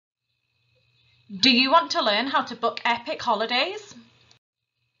Do you want to learn how to book epic holidays?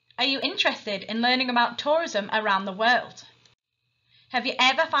 Are you interested in learning about tourism around the world? Have you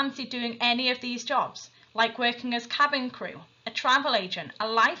ever fancied doing any of these jobs, like working as cabin crew, a travel agent, a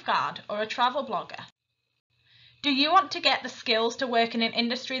lifeguard, or a travel blogger? Do you want to get the skills to work in an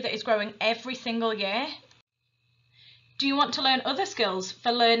industry that is growing every single year? Do you want to learn other skills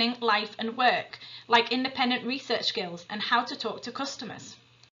for learning life and work, like independent research skills and how to talk to customers?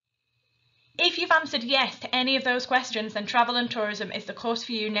 If you've answered yes to any of those questions, then Travel and Tourism is the course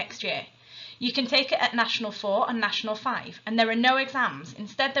for you next year. You can take it at National 4 and National 5, and there are no exams.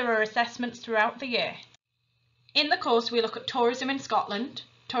 Instead, there are assessments throughout the year. In the course, we look at tourism in Scotland,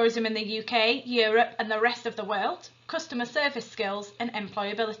 tourism in the UK, Europe, and the rest of the world, customer service skills, and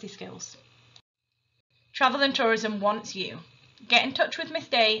employability skills. Travel and Tourism wants you. Get in touch with Miss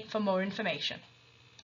Day for more information.